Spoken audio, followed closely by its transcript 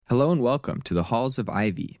Hello and welcome to the Halls of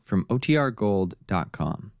Ivy from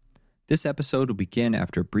OTRGold.com. This episode will begin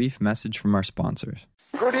after a brief message from our sponsors.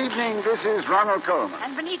 Good evening, this is Ronald Coleman.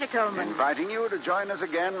 And Benita Coleman. Inviting you to join us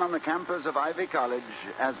again on the campus of Ivy College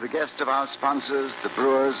as the guest of our sponsors, the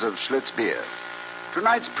brewers of Schlitz Beer.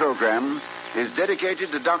 Tonight's program is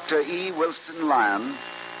dedicated to Dr. E. Wilson Lyon,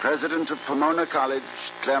 president of Pomona College,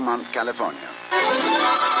 Claremont, California.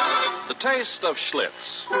 The taste of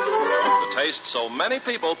Schlitz, the taste so many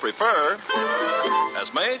people prefer,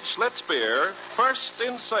 has made Schlitz beer first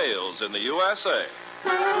in sales in the USA.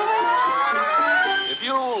 If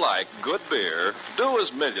you like good beer, do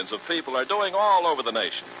as millions of people are doing all over the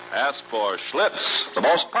nation. Ask for Schlitz, the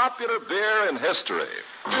most popular beer in history.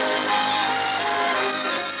 Now,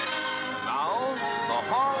 the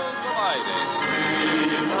Halls of Ivy.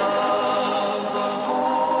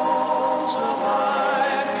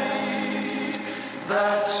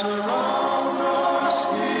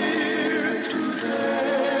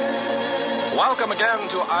 Welcome again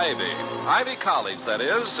to Ivy College, that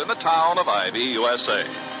is, in the town of Ivy, USA.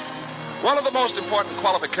 One of the most important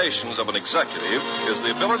qualifications of an executive is the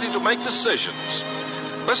ability to make decisions.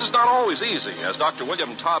 This is not always easy, as Dr.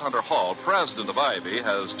 William Todhunter Hall, president of Ivy,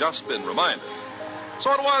 has just been reminded.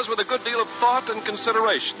 So it was with a good deal of thought and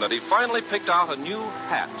consideration that he finally picked out a new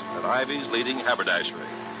hat at Ivy's leading haberdashery.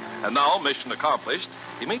 And now, mission accomplished,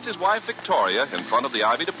 he meets his wife, Victoria, in front of the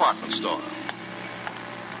Ivy department store.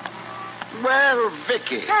 Well,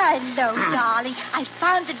 Vicky. Hello, darling. I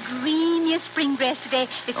found the greeniest spring dress today.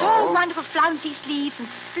 It's all wonderful flouncy sleeves and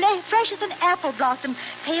fresh as an apple blossom,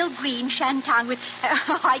 pale green shantung with...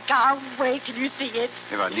 I can't wait till you see it.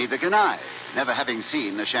 Well, neither can I, never having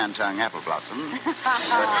seen the shantung apple blossom.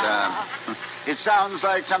 But it sounds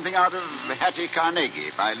like something out of Hattie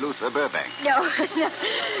Carnegie by Luther Burbank. No.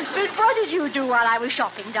 But what did you do while I was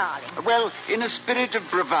shopping, darling? Well, in a spirit of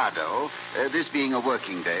bravado, this being a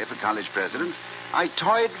working day for college presidents, I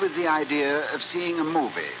toyed with the idea of seeing a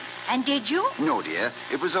movie. And did you? No, dear.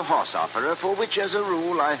 It was a horse opera, for which, as a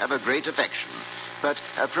rule, I have a great affection. But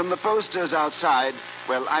from the posters outside,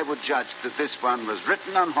 well, I would judge that this one was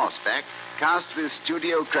written on horseback, cast with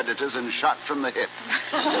studio creditors, and shot from the hip.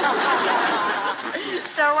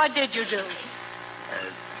 So what did you do?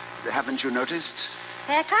 Haven't you noticed?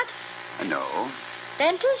 Haircut? No.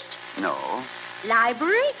 Dentist? No.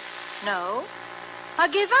 Library? No. Or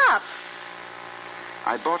give up?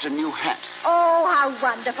 I bought a new hat. Oh, how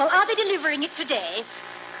wonderful. Are they delivering it today?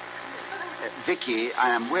 Vicky, I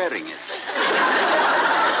am wearing it.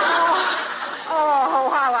 Oh,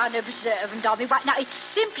 how unobservant of me. Why, now, it's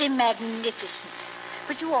simply magnificent.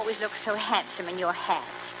 But you always look so handsome in your hats.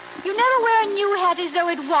 You never wear a new hat as though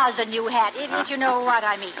it was a new hat, if you know what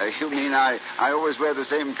I mean. You mean I always wear the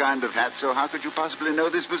same kind of hat, so how could you possibly know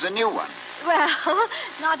this was a new one? Well,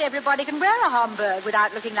 not everybody can wear a Homburg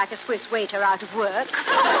without looking like a Swiss waiter out of work.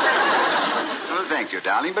 Well, thank you,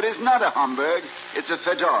 darling, but it's not a Homburg. It's a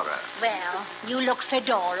fedora. Well, you look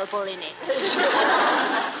fedorable in it.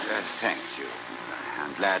 Thank you.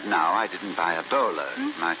 I'm glad now I didn't buy a bowler.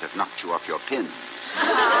 It might have knocked you off your pins.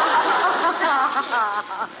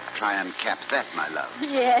 Try and cap that, my love.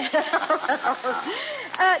 Yeah.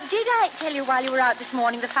 Did I tell you while you were out this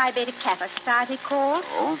morning the Phi Beta Kappa Society called?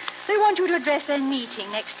 Oh? They want you to address their meeting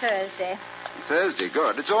next Thursday. Thursday,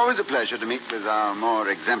 good. It's always a pleasure to meet with our more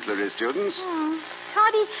exemplary students.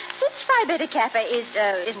 Toddy, since Phi Beta Kappa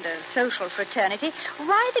isn't a social fraternity,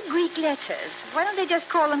 why the Greek letters? Why don't they just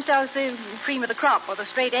call themselves the cream of the crop or the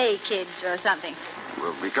straight A kids or something?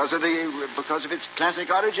 Well, because of its classic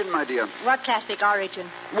origin, my dear. What classic origin?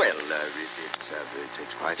 Well,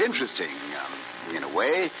 it's quite interesting, in a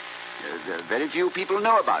way. Very few people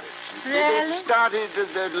know about it. Really? It started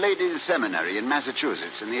at the ladies' seminary in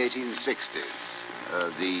Massachusetts in the 1860s.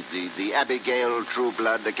 The Abigail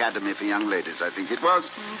Trueblood Academy for Young Ladies, I think it was.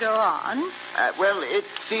 Go on. Well, it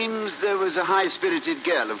seems there was a high-spirited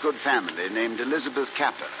girl of good family named Elizabeth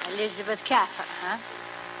Kappa. Elizabeth Kappa, huh?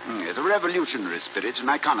 Yes, a revolutionary spirit, an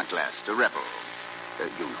iconoclast, a rebel.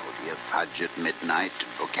 You know, dear, fudge at midnight,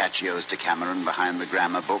 Boccaccio's Decameron behind the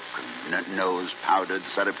grammar book, and nose powdered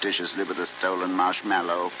surreptitiously with a stolen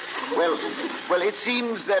marshmallow. Well, it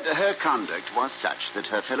seems that her conduct was such that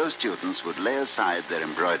her fellow students would lay aside their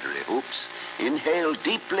embroidery hoops, inhale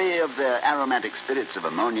deeply of their aromatic spirits of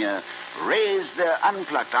ammonia, raise their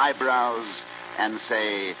unplucked eyebrows, and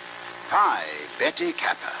say, "Hi, Betty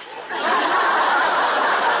Kappa."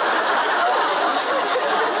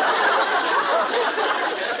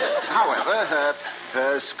 However,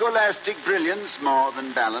 her scholastic brilliance more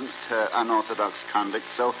than balanced her unorthodox conduct,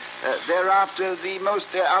 so thereafter the most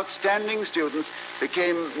outstanding students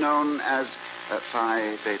became known as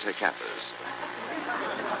Phi Beta Kappas.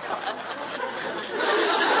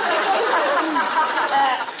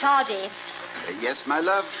 Toddy, Yes, my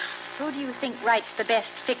love? who do you think writes the best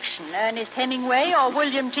fiction, Ernest Hemingway or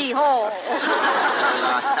William T. Hall?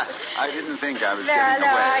 I didn't think I was No, getting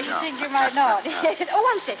away. I think you might not. Oh,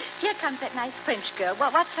 one second. Here comes that nice French girl.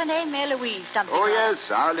 What's her name? Eloise something. Oh, like. yes,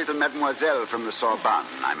 our little mademoiselle from the Sorbonne.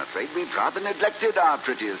 I'm afraid we've rather neglected our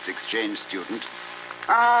prettiest exchange student.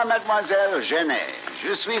 Ah, mademoiselle Genet,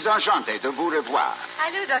 je suis enchanté de vous revoir.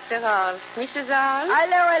 Hello, Dr. Hall. Mrs. Hall?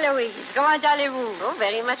 Hello, Eloise. Comment allez-vous? Oh,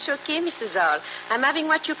 very much okay, Mrs. Hall. I'm having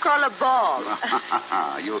what you call a ball.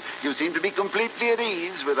 You seem to be completely at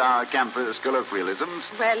ease with our campus colloquialisms.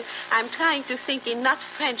 Well, I'm trying to think in not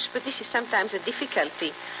French, but this is sometimes a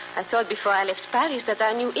difficulty. I thought before I left Paris that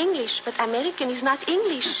I knew English, but American is not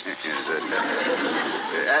English.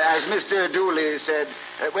 As Mr. Dooley said,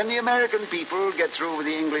 when the American people get through with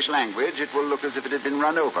the English language, it will look as if it had been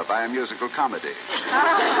run over by a musical comedy.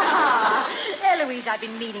 Eloise, I've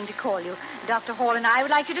been meaning to call you. Dr. Hall and I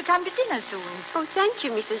would like you to come to dinner soon. Oh, thank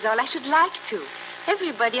you, Mrs. Hall. I should like to.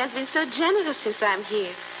 Everybody has been so generous since I'm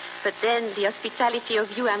here. But then the hospitality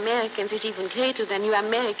of you Americans is even greater than you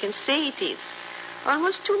Americans say it is.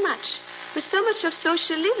 Almost too much. With so much of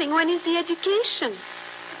social living, when is the education?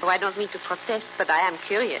 Oh, I don't mean to protest, but I am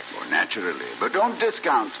curious. Oh, naturally. But don't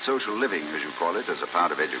discount social living, as you call it, as a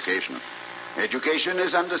part of education. Education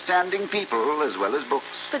is understanding people as well as books.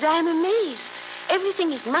 But I am amazed.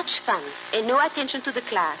 Everything is much fun and no attention to the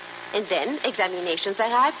class. And then examinations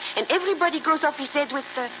arrive and everybody goes off his head with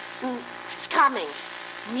cramming.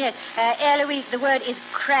 Yes, Eloise, the word is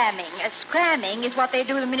cramming. Cramming is what they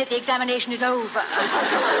do the minute the examination is over.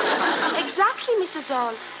 Exactly, Mrs.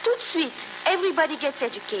 Hall. Tout de suite, everybody gets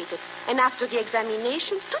educated. And after the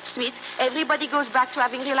examination, tout de suite, everybody goes back to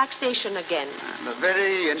having relaxation again. A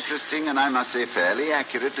very interesting and, I must say, fairly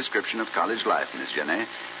accurate description of college life, Miss Genet.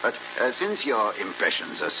 But since your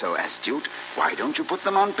impressions are so astute, why don't you put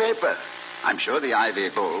them on paper? I'm sure the Ivy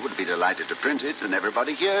Bull would be delighted to print it, and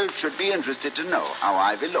everybody here should be interested to know how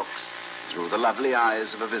Ivy looks through the lovely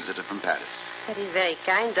eyes of a visitor from Paris. That is very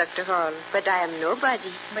kind, Dr. Hall, but I am nobody.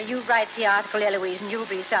 Well, you write the article, Eloise, and you'll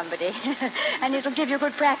be somebody. And it'll give you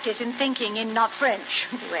good practice in thinking in not French.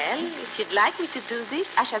 Well, if you'd like me to do this,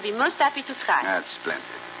 I shall be most happy to try. That's splendid.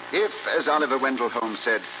 If, as Oliver Wendell Holmes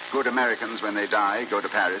said, good Americans, when they die, go to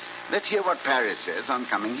Paris, let's hear what Paris says on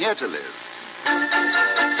coming here to live.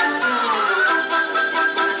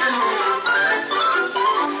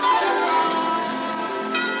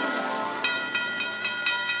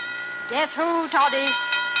 Guess who, Toddy?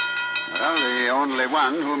 Well, the only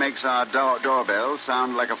one who makes our doorbell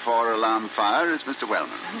sound like a four-alarm fire is Mr.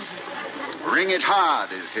 Wellman. Ring it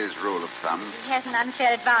hard is his rule of thumb. He has an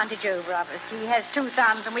unfair advantage over us. He has two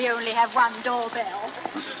thumbs and we only have one doorbell.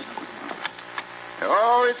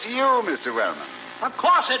 Oh, it's you, Mr. Wellman. Of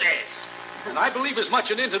course it is. And I believe as much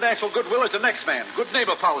in international goodwill as the next man. Good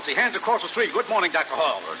neighbor policy. Hands across the street. Good morning, Dr.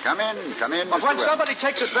 Hall. Well, come in, But Mr. when Wellman. somebody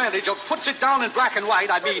takes advantage or puts it down in black and white,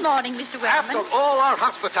 I mean... Good morning, Mr. Wellman. After all our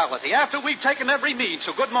hospitality, after we've taken every means,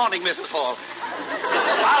 so good morning, Mrs. Hall.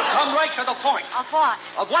 I'll come right to the point. Of what?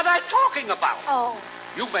 Of what I'm talking about. Oh.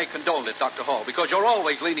 You may condone it, Dr. Hall, because you're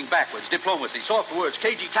always leaning backwards. Diplomacy, soft words,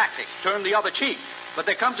 cagey tactics, turn the other cheek. But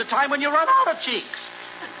there comes a time when you run out of cheeks.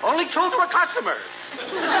 Only true to a customer. And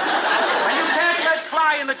you can't let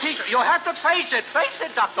fly in the teeth. You have to face it. Face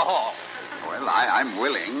it, Dr. Hall. Well, I'm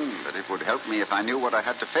willing, but it would help me if I knew what I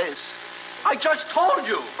had to face. I just told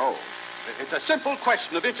you. Oh. It's a simple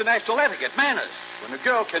question of international etiquette, manners. When a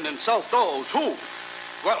girl can insult those who...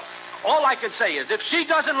 Well, all I can say is if she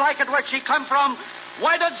doesn't like it where she come from,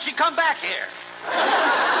 why doesn't she come back here?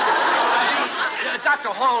 Dr.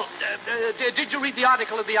 Hall, did you read the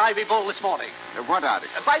article in the Ivy Bull this morning? What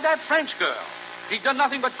article? By that French girl. She's done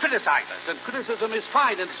nothing but criticize us, and criticism is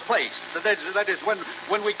fine in its place. That is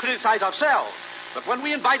when we criticize ourselves. But when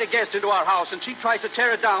we invite a guest into our house and she tries to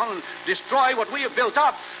tear it down and destroy what we have built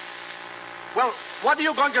up, well, what are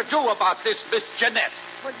you going to do about this, Miss Jeanette?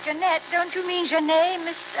 Well, Jeanette, don't you mean Genet,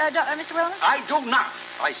 Mr. Wellman? I do not.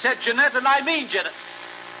 I said Jeanette, and I mean Jeanette.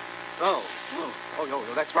 Oh,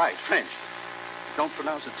 that's right, French. Don't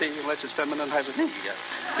pronounce the T unless it's feminine has an E.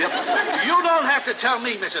 You don't have to tell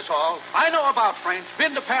me, Mrs. Hall. I know about French.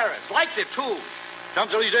 Been to Paris. Liked it, too.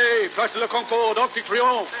 Champs-Élysées, Place de la Concorde, Arc de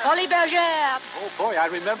Triomphe. Folies Bergère. Oh, boy, I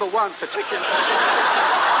remember one particular...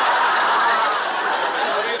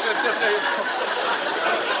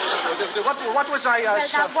 What was I... Well,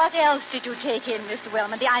 now, what else did you take in, Mr.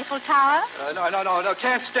 Wellman? The Eiffel Tower? No.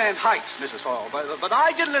 Can't stand heights, Mrs. Hall. But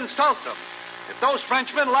I didn't insult them. If those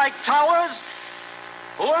Frenchmen like towers,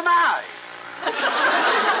 who am I?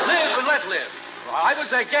 Live and let live. I was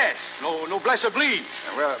their guest. No blessed bleed.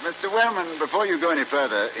 Well, Mr. Wellman, before you go any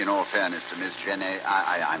further, in all fairness to Miss Jenny,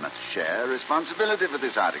 I must share responsibility for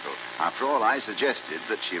this article. After all, I suggested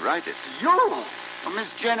that she write it. You? Well, Miss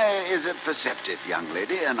Jenny is a perceptive young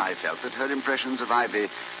lady, and I felt that her impressions of Ivy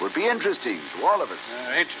would be interesting to all of us.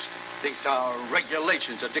 Interesting. Thinks our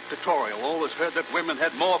regulations are dictatorial. Always heard that women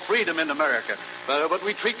had more freedom in America. But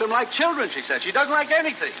we treat them like children, she says. She doesn't like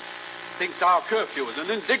anything. Thinks our curfew is an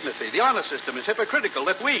indignity. The honor system is hypocritical.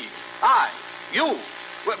 That you,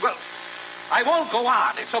 well, I won't go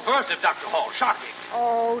on. It's subversive, Dr. Hall. Shocking.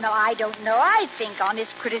 Oh, no, I don't know. I think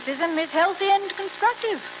honest criticism is healthy and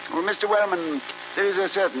constructive. Well, Mr. Wellman, there is a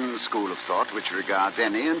certain school of thought which regards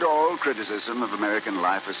any and all criticism of American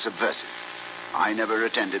life as subversive. I never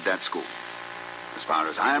attended that school. As far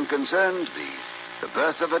as I am concerned, the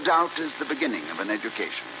birth of a doubt is the beginning of an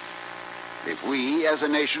education. If we, as a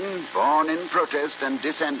nation, born in protest and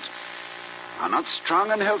dissent, are not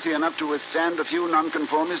strong and healthy enough to withstand a few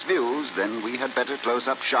nonconformist views, then we had better close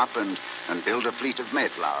up shop and build a fleet of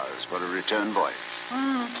Mayflowers for a return voyage.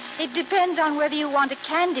 It depends on whether you want a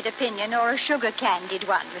candid opinion or a sugar-candied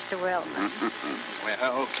one, Mr. Wellman.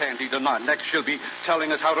 Well, candid or not, next she'll be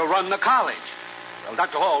telling us how to run the college. Well,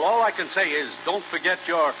 Dr. Hall, all I can say is don't forget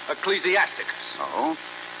your ecclesiasticus. Oh?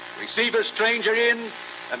 Receive a stranger in,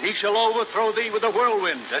 and he shall overthrow thee with a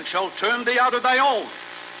whirlwind, and shall turn thee out of thy own.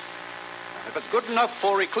 And if it's good enough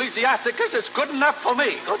for Ecclesiasticus, it's good enough for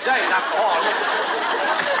me. Good day, Dr. Hall.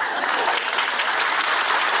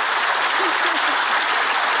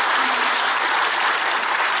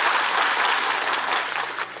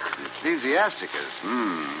 Ecclesiasticus?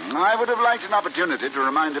 I would have liked an opportunity to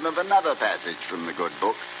remind him of another passage from the good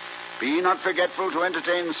book. Be not forgetful to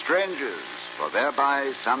entertain strangers, for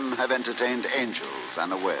thereby some have entertained angels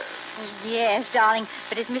unawares. Yes, darling,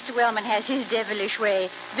 but if Mr. Wellman has his devilish way,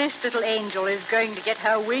 this little angel is going to get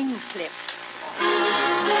her wings clipped.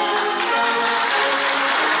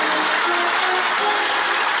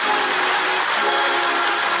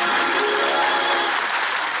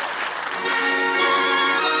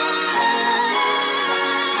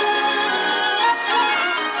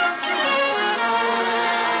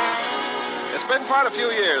 Quite a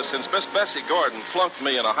few years since Miss Bessie Gordon flunked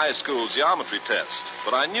me in a high school geometry test,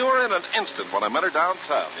 but I knew her in an instant when I met her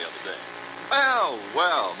downtown the other day.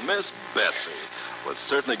 Well, Miss Bessie. Well, it's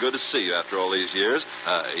certainly good to see you after all these years.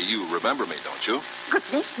 You remember me, don't you?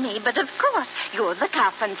 Goodness me, but of course, you're the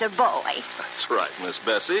carpenter boy. That's right, Miss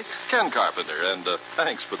Bessie. Ken Carpenter, and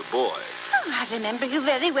thanks for the boy. Oh, I remember you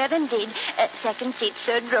very well indeed. Second seat,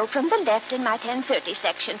 third row from the left in my 1030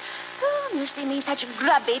 section. Oh, Mr. Me, such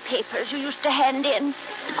grubby papers you used to hand in.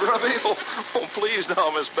 Grubby? Oh, please now,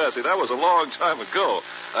 Miss Bessie. That was a long time ago.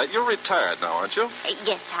 You're retired now, aren't you?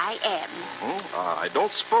 Yes, I am. Mm-hmm. I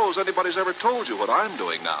don't suppose anybody's ever told you what I'm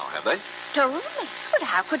doing now, have they? Told me? Well,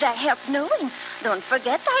 how could I help knowing? Don't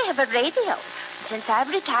forget I have a radio. Since I've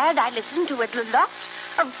retired, I listen to it a lot.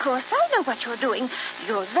 Of course, I know what you're doing.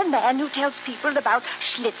 You're the man who tells people about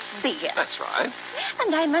Schlitz beer. That's right.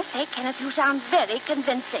 And I must say, Kenneth, you sound very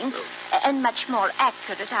convincing. And much more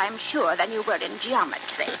accurate, I'm sure, than you were in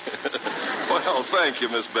geometry. Well, thank you,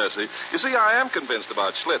 Miss Bessie. You see, I am convinced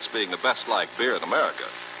about Schlitz being the best-liked beer in America.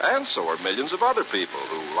 And so are millions of other people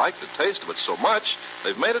who like the taste of it so much,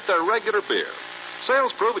 they've made it their regular beer.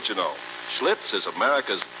 Sales prove it, you know. Schlitz is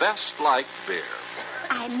America's best-liked beer.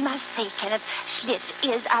 I must say, Kenneth, Schlitz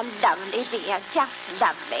is a lovely beer, just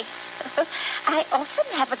lovely. I often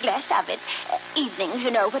have a glass of it. Evenings,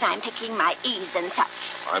 you know, when I'm taking my ease and such.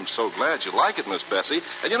 I'm so glad you like it, Miss Bessie.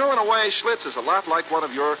 And you know, in a way, Schlitz is a lot like one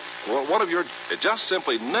of your, it just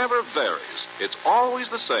simply never varies. It's always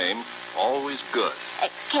the same, always good.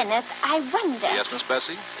 Kenneth, I wonder... Yes, Miss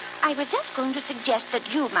Bessie? I was just going to suggest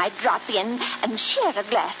that you might drop in and share a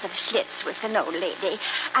glass of Schlitz with an old lady.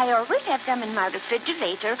 I always have them in my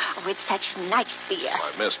refrigerator with such nice beer.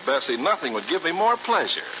 Why, Miss Bessie, nothing would give me more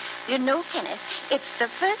pleasure. You know, Kenneth, it's the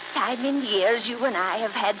first time in years you and I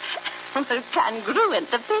have had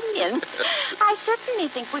congruent opinions. I certainly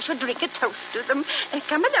think we should drink a toast to them.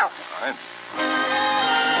 Come along. All right.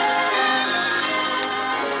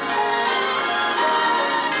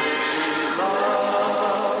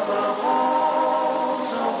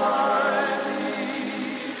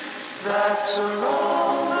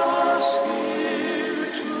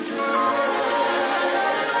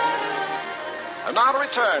 And now to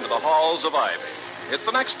return to the halls of Ivy. It's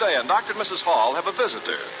the next day, and Dr. and Mrs. Hall have a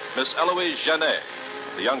visitor, Miss Eloise Genet,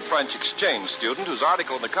 the young French exchange student whose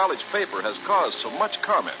article in the college paper has caused so much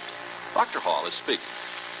comment. Dr. Hall is speaking.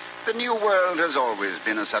 The New World has always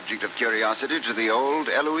been a subject of curiosity to the old,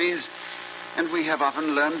 Eloise. And we have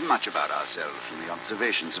often learned much about ourselves from the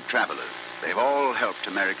observations of travelers. They've all helped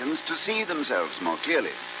Americans to see themselves more clearly.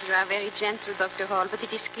 You are very gentle, Dr. Hall, but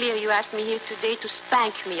it is clear you asked me here today to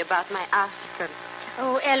spank me about my article.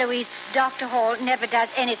 Oh, Eloise, Dr. Hall never does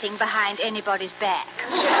anything behind anybody's back.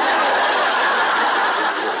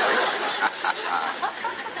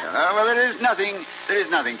 Well, there is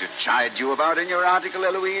nothing to chide you about in your article,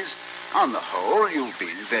 Eloise. On the whole, you've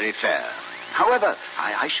been very fair. However,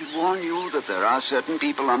 I should warn you that there are certain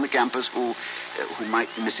people on the campus who might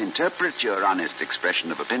misinterpret your honest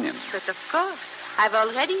expression of opinion. But of course, I've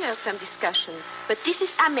already heard some discussion. But this is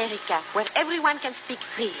America, where everyone can speak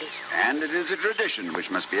freely. And it is a tradition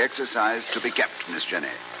which must be exercised to be kept, Miss Jenny.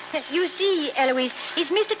 You see, Eloise, it's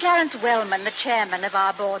Mr. Clarence Wellman, the chairman of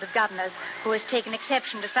our Board of Governors, who has taken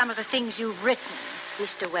exception to some of the things you've written.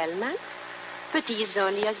 Mr. Wellman? But he is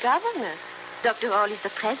only a governor. Dr. Hall is the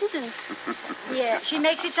president. Yeah, she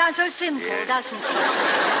makes it sound so simple, doesn't she?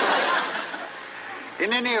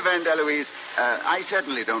 In any event, Eloise, I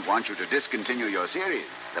certainly don't want you to discontinue your series.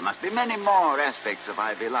 There must be many more aspects of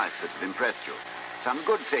Ivy life that have impressed you. Some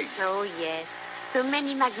good things. Oh, yes. So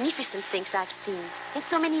many magnificent things I've seen. And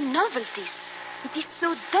so many novelties. It is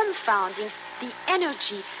so dumbfounding, the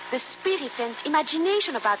energy, the spirit and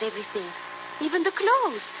imagination about everything. Even the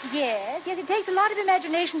clothes. Yes, it takes a lot of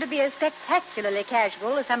imagination to be as spectacularly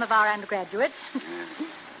casual as some of our undergraduates. Yes.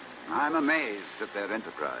 I'm amazed at their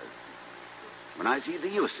enterprise. When I see the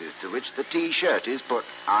uses to which the T-shirt is put,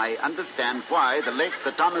 I understand why the late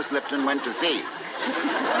Sir Thomas Lipton went to sea.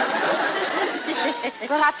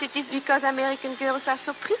 Perhaps it is because American girls are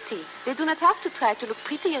so pretty. They do not have to try to look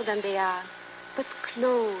prettier than they are. But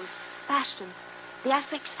clothes, fashion, they are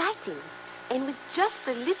so exciting. And with just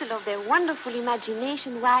a little of their wonderful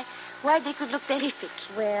imagination, why they could look terrific.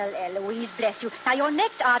 Well, Eloise, bless you. Now, your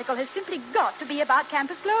next article has simply got to be about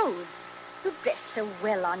campus clothes. You dress so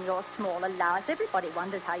well on your small allowance. Everybody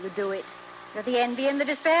wonders how you do it. You're the envy and the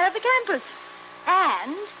despair of the campus.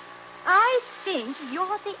 And I think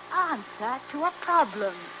you're the answer to a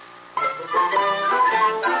problem.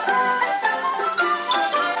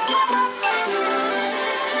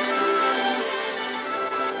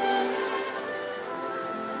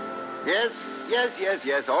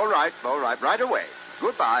 Yes. All right. Right away.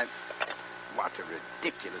 Goodbye. What a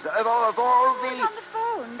ridiculous... Of all the... Who's on the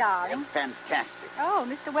phone, darling? Fantastic. Oh,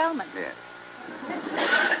 Mr. Wellman. Yes.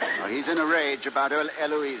 Well, he's in a rage about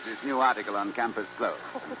Eloise's new article on campus clothes.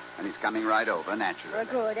 And he's coming right over, naturally. Well,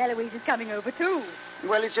 good. Eloise is coming over, too.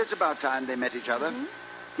 Well, it's just about time they met each other. Mm-hmm.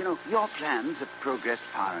 You know, your plans have progressed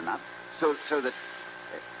far enough so that...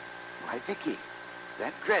 why, Vicky,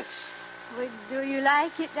 that dress... Well, do you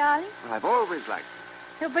like it, darling? Well, I've always liked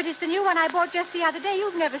it. No, but it's the new one I bought just the other day.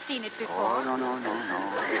 You've never seen it before. Oh, no.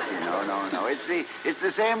 Vicky, no. It's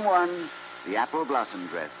the same one, the apple blossom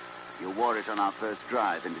dress. You wore it on our first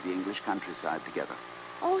drive into the English countryside together.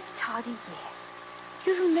 Oh, Toddy, yes.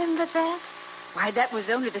 You remember that? Why, that was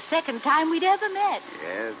only the second time we'd ever met.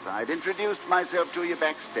 Yes, I'd introduced myself to you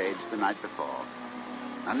backstage the night before.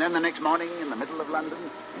 And then the next morning, in the middle of London,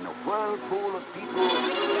 in a whirlpool of people,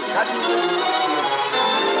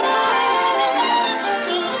 suddenly...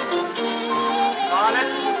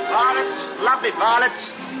 Varlets, lovely varlets.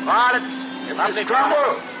 Miss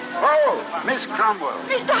Cromwell! Oh, Miss Cromwell.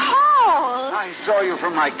 Mr. Hall! I saw you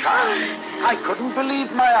from my car. I couldn't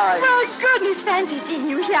believe my eyes. Oh, goodness, fancy seeing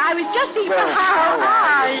you here. I was just thinking, Well, how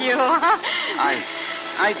how are you?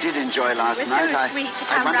 I did enjoy last It was night. so sweet to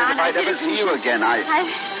I come wondered round. if I'd ever see you again.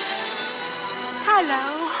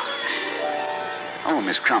 Hello. Oh,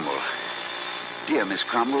 Miss Cromwell. Dear Miss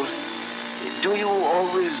Cromwell, do you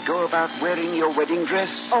always go about wearing your wedding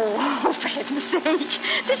dress? Oh, for heaven's sake.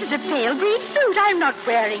 This is a pale green suit. I'm not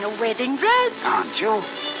wearing a wedding dress. Aren't you?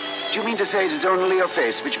 Do you mean to say it is only your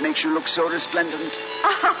face which makes you look so resplendent?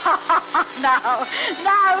 Now,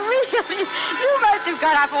 really, you must have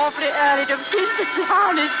got up awfully early to kiss the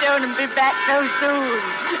cornerstone and be back so soon.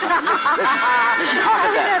 Listen, half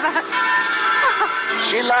of that.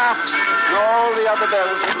 She laughs, and all the other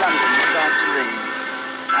bells in London start to ring.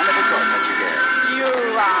 I never saw such a girl.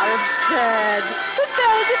 You are absurd. The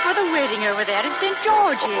bells are for the wedding over there in St.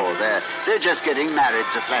 George's. Oh, they're just getting married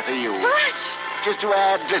to flatter you. What? just to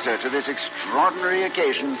add glitter to this extraordinary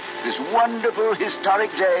occasion, this wonderful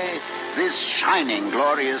historic day, this shining,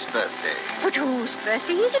 glorious birthday. But whose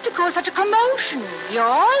birthday is it to cause such a commotion?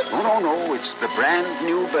 Yours? Oh, no. It's the brand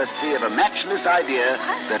new birthday of a matchless idea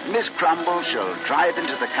that Miss Crumble shall drive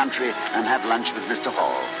into the country and have lunch with Mr.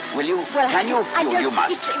 Hall. Will you? Well, Can you? You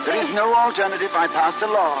must. There is no alternative. I passed a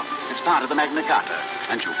law. It's part of the Magna Carta.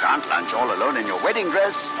 And you can't lunch all alone in your wedding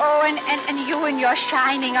dress. Oh, and you in your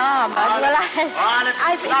shining armor. Varlets,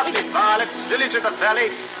 lily to the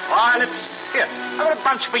valley. Varlets. Here, how about a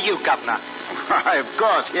bunch for you, Governor? Why, of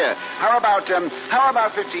course, here. How about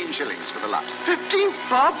 15 shillings for the lot? 15,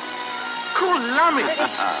 Bob? Cool lummy.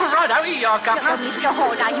 Right, how are you, Governor? Mr.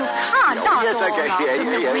 Hall, now you can't. Oh, yes, okay.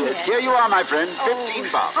 Yes. Here you are, my friend.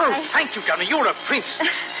 15 bob. Oh, thank you, Governor. You're a prince.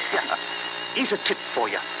 Yeah. Here's a tip for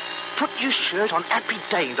you. Put your shirt on Happy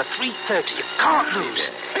Day, the 3:30. You can't lose.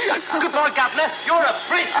 Good boy, Governor. You're a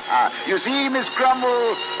prince. You see, Miss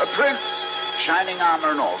Crumble, a prince, shining armor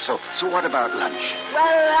and all. So what about lunch? Well,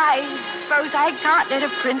 I suppose I can't let a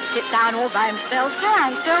prince sit down all by himself,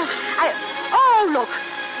 can I? Oh, look,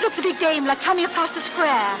 the big Daimler coming across the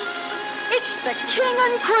square. It's the King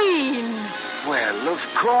and Queen. Well, of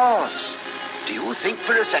course. Do you think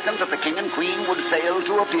for a second that the King and Queen would fail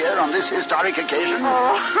to appear on this historic occasion?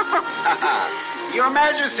 Oh. Your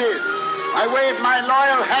Majesties, I wave my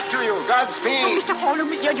loyal hat to you. Godspeed. Oh, Mr.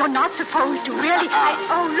 Holland, you're not supposed to, really.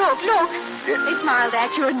 Look. They smiled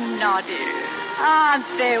at you and nodded. Aren't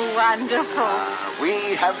they wonderful?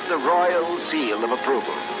 We have the royal seal of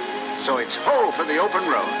approval. So it's ho for the open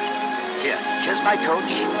road. Here, here's my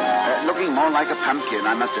coach. Looking more like a pumpkin,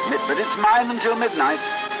 I must admit, but it's mine until midnight.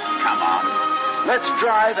 Come on. Let's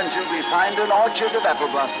drive until we find an orchard of apple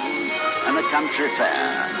blossoms and a country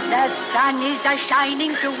fair. The sun is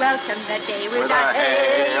a-shining to welcome the day with a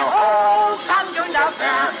hey-ho, come to the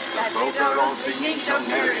fair. The folk are all singing so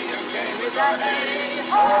merry and gay with a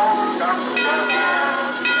hey-ho, come to the fair.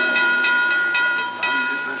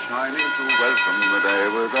 Shining to welcome the day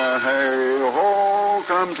with a hey-ho,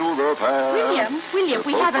 come to the fair. William,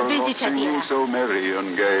 we have a visitor here. So merry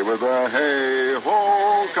and gay with a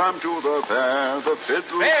hey-ho, come to the fair. The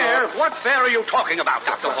fiddle. Fair? What fair are you talking about,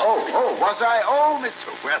 Dr. Hall? Was I? Oh,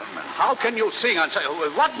 Mr. Wellman. How can you sing and say,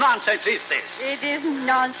 what nonsense is this? It isn't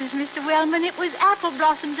nonsense, Mr. Wellman. It was apple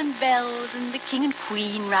blossoms and bells and the King and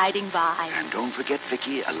Queen riding by. And don't forget,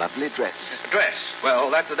 Vicky, a lovely dress. Dress? Well,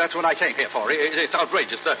 that's what I came here for. It's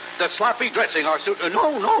outrageous. The sloppy dressing our student.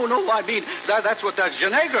 No. I mean, that's what the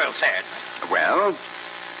Genet girl said. Well,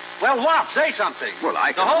 what? Say something. Well,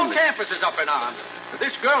 The whole campus is up in arms.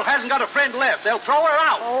 This girl hasn't got a friend left. They'll throw her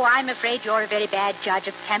out. Oh, I'm afraid you're a very bad judge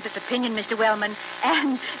of campus opinion, Mr. Wellman.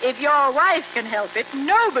 And if your wife can help it,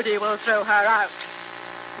 nobody will throw her out.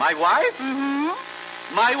 My wife? Mm-hmm.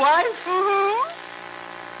 My wife? Mm-hmm.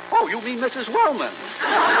 Oh, you mean Mrs. Wellman?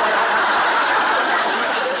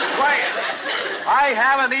 Quiet. I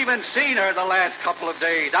haven't even seen her the last couple of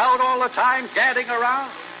days. Out all the time, gadding around.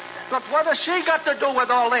 But what has she got to do with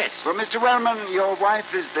all this? Well, Mr. Wellman, your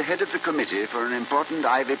wife is the head of the committee for an important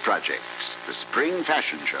Ivy project, the spring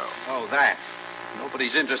fashion show. Oh, that.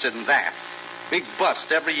 Nobody's interested in that. Big bust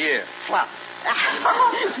every year. Flop.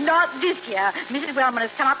 Not this year. Mrs. Wellman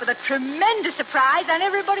has come up with a tremendous surprise, and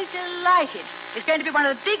everybody's delighted. It's going to be one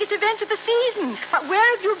of the biggest events of the season. But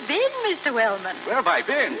where have you been, Mr. Wellman? Where have I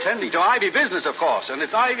been? Tending to Ivy business, of course. And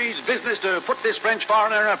it's Ivy's business to put this French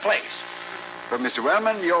foreigner in her place. But, Mr.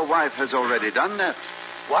 Wellman, your wife has already done that.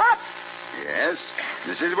 What? Yes.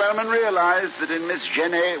 Mrs. Wellman realized that in Miss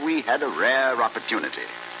Genet we had a rare opportunity.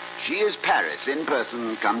 She is Paris in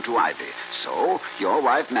person come to Ivy. So your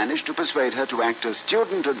wife managed to persuade her to act as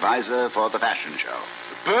student advisor for the fashion show.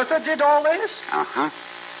 Bertha did all this? Uh-huh.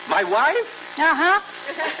 My wife? Uh-huh.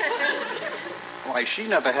 Why, she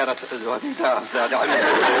never had a...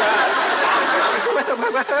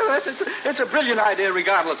 It's a brilliant idea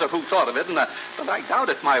regardless of who thought of it, but I doubt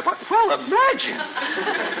it, my wife. Well, imagine.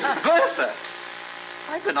 Bertha.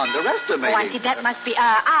 I've been underestimated. Oh, I see. That must be...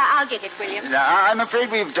 I'll get it, William. I'm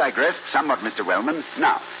afraid we've digressed somewhat, Mr. Wellman.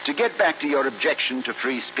 Now, to get back to your objection to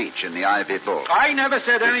free speech in the Ivy Bowl. I never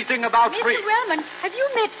said anything about free... Mr. Wellman, have you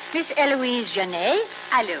met Miss Eloise Genet?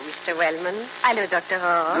 Hello, Mr. Wellman. Hello, Dr.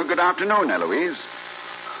 Hall. Good afternoon, Eloise.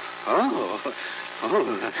 Oh.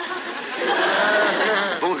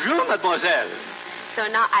 Bonjour, mademoiselle. So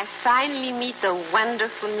now I finally meet the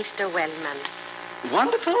wonderful Mr. Wellman.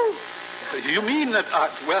 Wonderful? You mean that,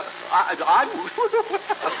 I'm...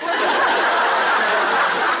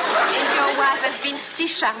 And your wife has been si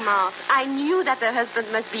charmante. I knew that her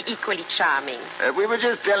husband must be equally charming. We were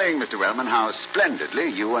just telling Mr. Wellman how splendidly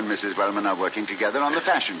you and Mrs. Wellman are working together on the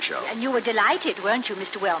fashion show. And you were delighted, weren't you,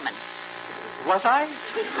 Mr. Wellman? Was I?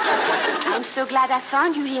 I'm so glad I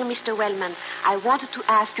found you here, Mr. Wellman. I wanted to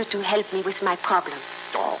ask you to help me with my problem.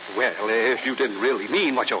 Oh, well, if you didn't really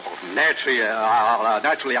mean what you... Naturally,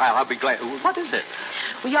 I'll be glad. What is it?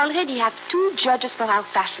 We already have 2 judges for our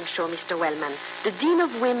fashion show, Mr. Wellman. The Dean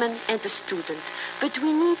of Women and a student. But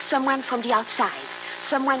we need someone from the outside.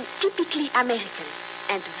 Someone typically American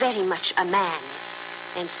and very much a man.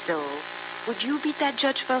 And so, would you be that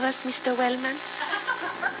judge for us, Mr. Wellman?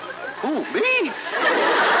 Who, me?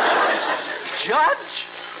 Judge?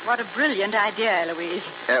 What a brilliant idea, Eloise.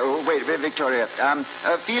 Wait, Victoria.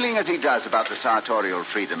 Feeling as he does about the sartorial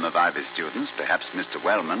freedom of Ivy students, perhaps Mr.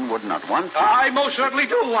 Wellman would not want to. I most certainly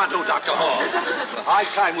do want to, Dr. Hall. High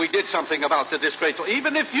time we did something about the disgraceful...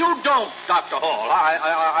 Even if you don't, Dr. Hall.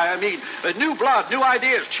 I mean, new blood, new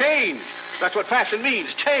ideas, change. That's what fashion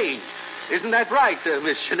means, change. Isn't that right,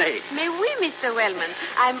 Miss Sinead? Mais oui, Mr. Wellman.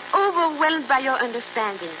 I'm overwhelmed by your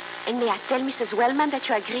understanding. And may I tell Mrs. Wellman that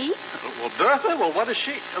you agree? Well, Bertha? Well, what is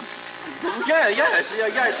she? Yes,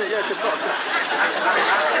 of course.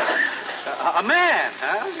 A man,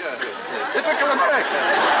 huh? Typical American.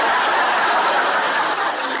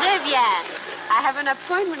 Très bien. I have an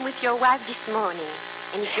appointment with your wife this morning.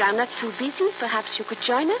 And if you are not too busy, perhaps you could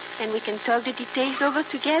join us and we can talk the details over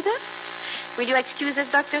together. Will you excuse us,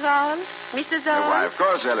 Dr. Hall? Mrs. Hall? Why, of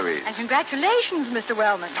course, Eloise. And congratulations, Mr.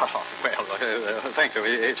 Wellman. Oh, well, thank you.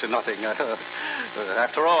 It's nothing.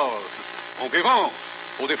 After all, bon vivant,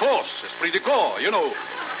 pour des forces, esprit de corps, you know.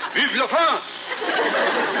 Vive la France!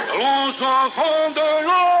 Allons, enfants de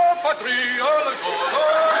la patrie, à l'école.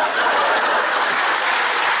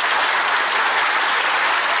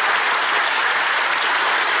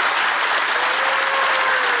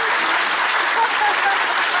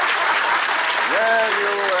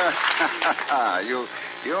 Well,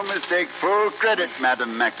 you mistake full credit,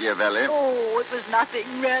 Madam Machiavelli. Oh, it was nothing,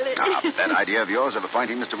 really. That idea of yours of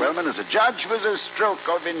appointing Mr. Wellman as a judge was a stroke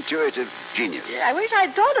of intuitive genius. Yeah, I wish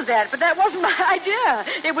I'd thought of that, but that wasn't my idea.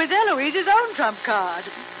 It was Eloise's own trump card.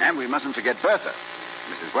 And we mustn't forget Bertha,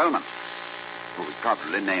 Mrs. Wellman, who was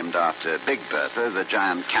probably named after Big Bertha, the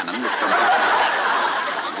giant cannon from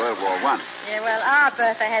World War I. Yeah, well, our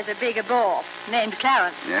Bertha has a bigger ball, named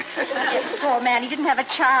Clarence. Yeah. Poor man, he didn't have a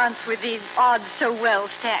chance with these odds so well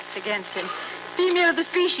stacked against him. Female of the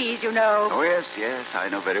species, you know. Oh, yes, I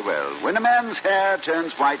know very well. When a man's hair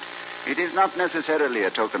turns white, it is not necessarily a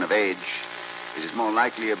token of age. It is more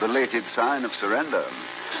likely a belated sign of surrender.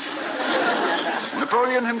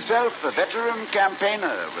 Napoleon himself, a veteran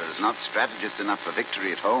campaigner, was not strategist enough for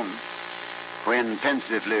victory at home. When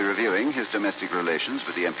pensively reviewing his domestic relations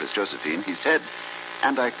with the Empress Josephine, he said,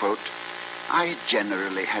 and I quote, "I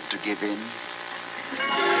generally had to give in."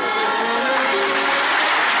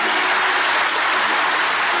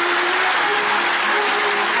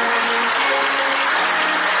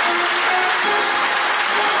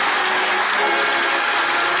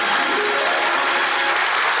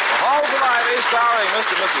 Starring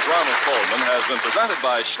Mr. and Mrs. Ronald Coleman has been presented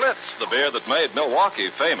by Schlitz, the beer that made Milwaukee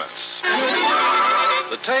famous.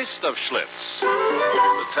 The taste of Schlitz,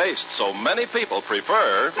 the taste so many people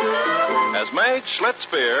prefer, has made Schlitz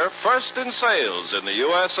beer first in sales in the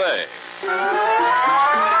USA.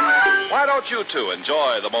 Why don't you two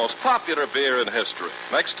enjoy the most popular beer in history?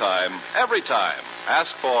 Next time, every time,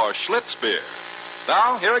 ask for Schlitz beer.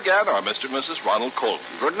 Now, here again are Mr. and Mrs. Ronald Coleman.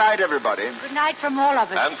 Good night, everybody. Good night from all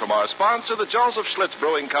of us. And from our sponsor, the Joseph Schlitz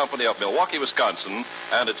Brewing Company of Milwaukee, Wisconsin,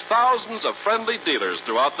 and its thousands of friendly dealers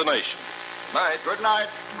throughout the nation. Night. Good night.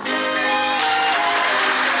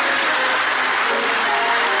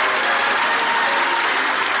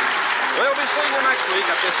 We'll be seeing you next week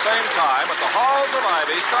at this same time at the Halls of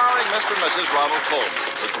Ivy, starring Mr. and Mrs. Ronald Coleman.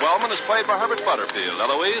 Mr. Wellman is played by Herbert Butterfield.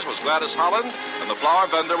 Eloise was Gladys Holland, and the flower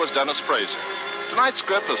vendor was Dennis Fraser. Tonight's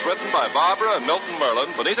script was written by Barbara and Milton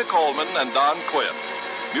Merlin, Benita Coleman, and Don Quinn.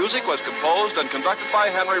 Music was composed and conducted by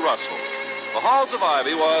Henry Russell. The Halls of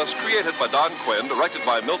Ivy was created by Don Quinn, directed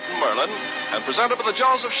by Milton Merlin, and presented by the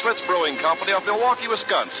Joseph Schlitz Brewing Company of Milwaukee,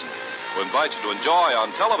 Wisconsin, who invite you to enjoy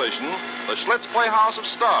on television the Schlitz Playhouse of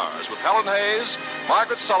Stars with Helen Hayes,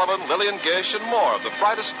 Margaret Sullivan, Lillian Gish, and more of the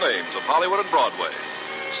brightest names of Hollywood and Broadway.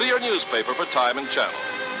 See your newspaper for time and channel.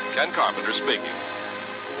 Ken Carpenter speaking.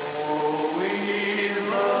 Oh, we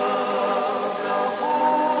love the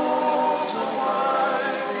halls of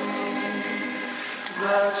ivy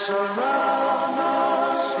that surround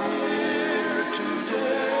us here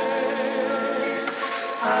today,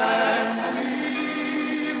 and we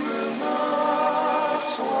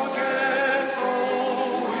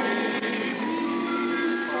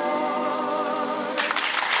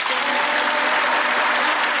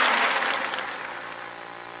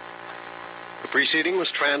preceding was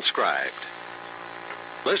transcribed.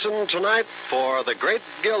 Listen tonight for The Great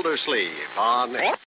Gildersleeve on